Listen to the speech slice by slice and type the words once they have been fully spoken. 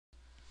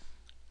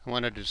I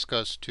want to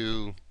discuss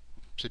two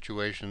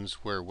situations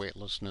where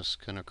weightlessness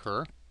can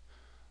occur.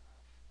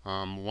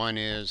 One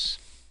is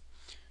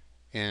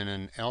in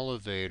an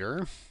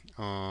elevator,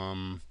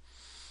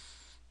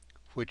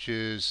 which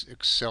is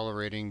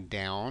accelerating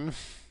down.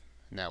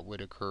 And that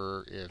would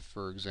occur if,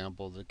 for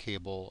example, the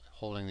cable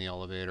holding the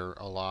elevator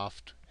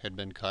aloft had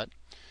been cut.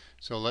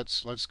 So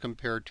let's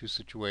compare two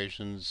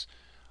situations.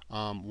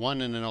 One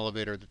in an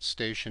elevator that's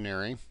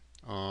stationary,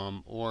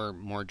 or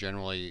more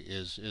generally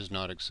is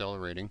not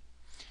accelerating,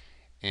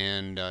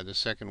 and the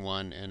second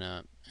one in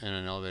an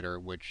elevator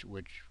which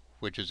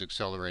is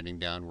accelerating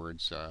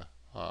downwards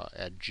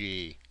at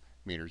g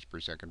meters per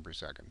second per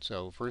second.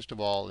 So first of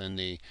all, in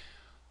the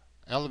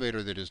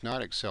elevator that is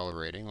not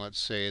accelerating, let's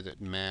say that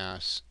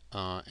mass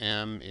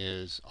m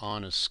is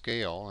on a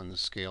scale, and the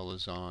scale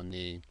is on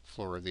the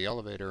floor of the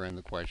elevator, and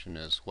the question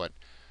is, what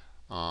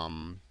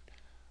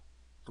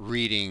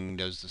reading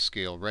does the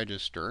scale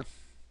register?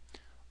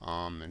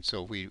 And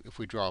so if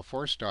we draw a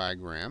force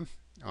diagram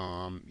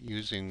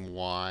using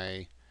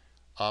y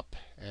up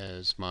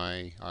as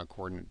my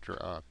coordinate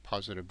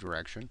positive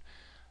direction,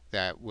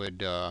 that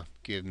would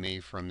give me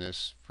from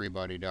this free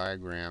body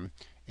diagram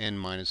n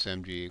minus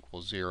mg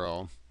equals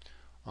 0,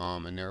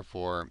 and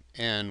therefore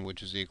n,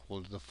 which is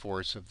equal to the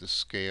force of the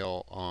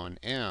scale on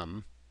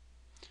m,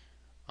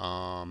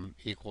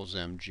 equals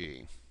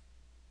mg,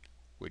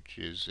 which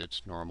is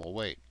its normal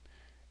weight.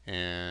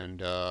 And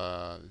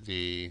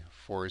the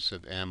force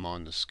of m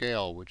on the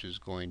scale, which is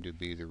going to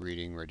be the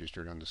reading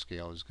registered on the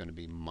scale, is going to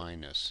be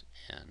minus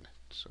n.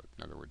 So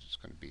in other words, it's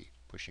going to be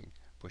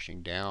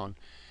pushing down.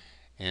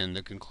 And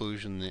the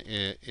conclusion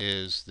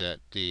is that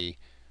the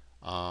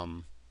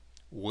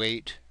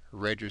weight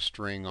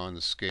registering on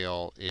the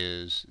scale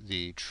is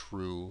the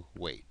true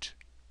weight.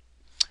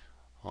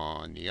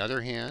 On the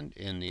other hand,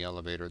 in the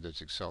elevator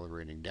that's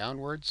accelerating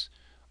downwards,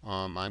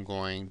 I'm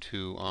going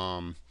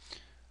to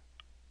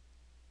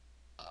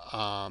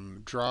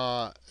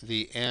draw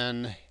the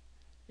n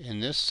in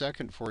this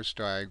second force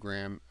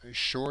diagram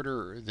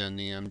shorter than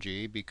the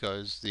mg,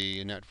 because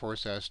the net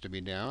force has to be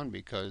down,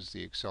 because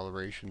the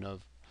acceleration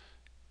of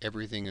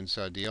everything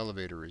inside the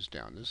elevator is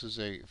down. This is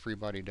a free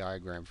body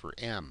diagram for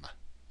m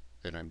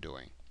that I'm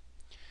doing.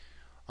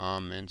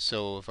 And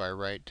so if I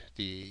write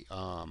the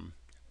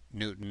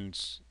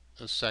newtons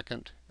a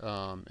second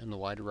in the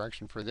y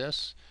direction for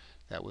this,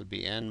 that would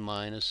be n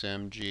minus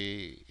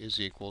mg is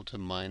equal to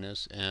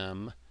minus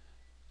m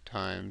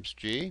times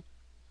g.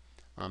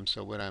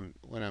 So what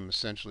I'm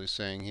essentially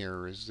saying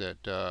here is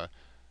that the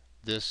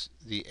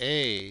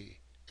a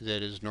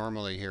that is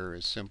normally here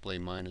is simply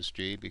minus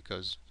g,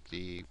 because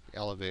the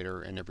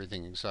elevator and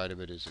everything inside of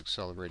it is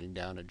accelerating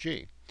down at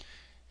g.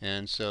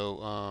 And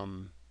so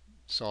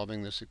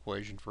solving this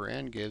equation for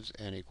n gives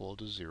n equal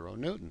to 0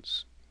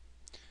 newtons.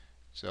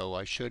 So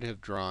I should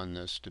have drawn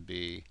this to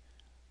be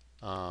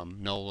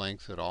no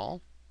length at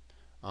all.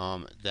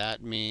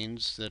 That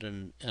means that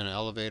in an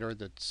elevator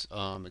that's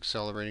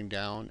accelerating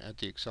down at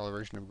the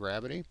acceleration of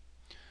gravity,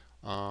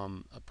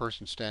 a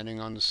person standing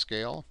on the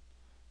scale,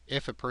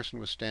 if a person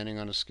was standing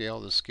on a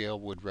scale, the scale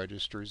would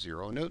register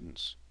 0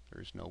 newtons.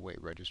 There's no weight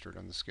registered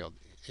on the scale.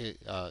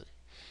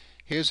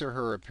 His or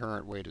her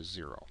apparent weight is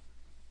 0.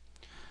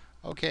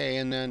 Okay,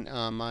 and then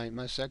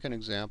my second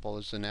example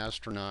is an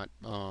astronaut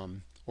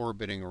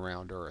orbiting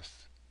around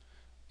Earth,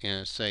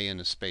 say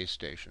in a space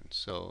station.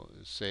 So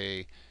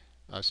say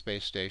a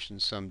space station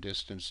some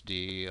distance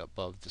d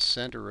above the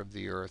center of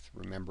the Earth.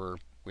 Remember,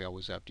 we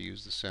always have to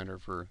use the center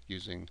for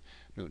using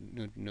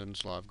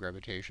Newton's law of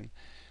gravitation.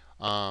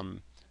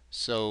 Newton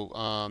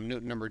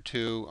number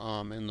 2,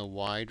 in the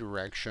y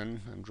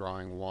direction, I'm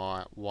drawing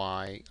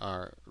y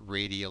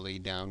radially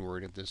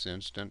downward at this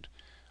instant,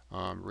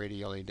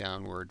 radially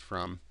downward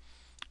from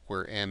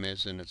where m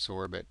is in its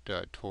orbit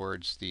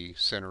towards the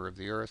center of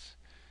the Earth.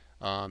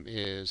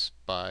 Is,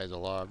 by the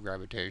law of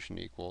gravitation,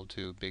 equal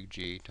to big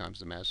G times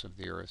the mass of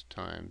the Earth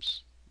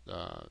times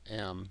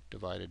m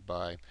divided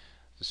by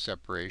the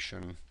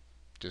separation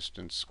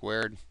distance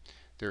squared.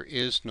 There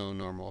is no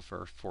normal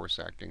force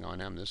acting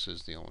on m. This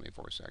is the only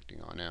force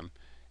acting on m,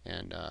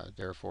 and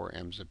therefore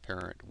m's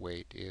apparent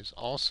weight is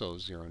also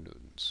 0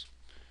 newtons.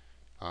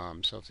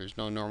 So if there's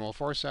no normal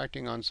force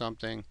acting on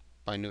something,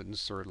 by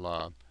Newton's third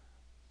law,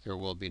 there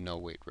will be no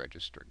weight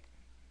registered.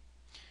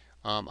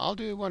 I'll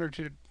do one or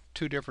two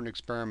different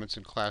experiments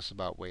in class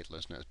about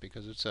weightlessness,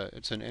 because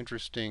it's an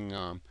interesting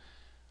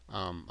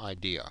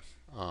idea,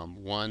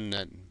 one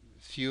that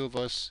few of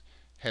us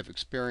have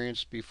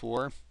experienced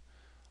before.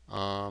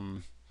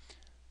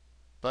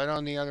 But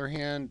on the other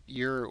hand,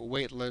 you're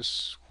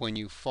weightless when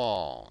you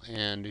fall,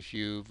 and if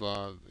you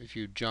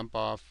jump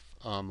off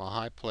a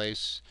high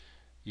place,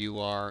 you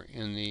are,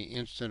 in the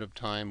instant of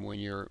time when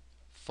you're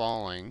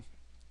falling,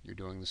 you're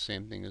doing the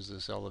same thing as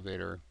this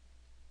elevator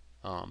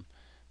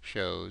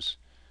shows.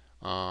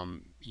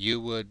 You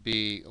would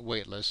be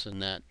weightless in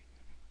that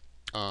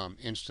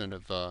instant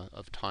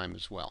of time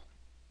as well.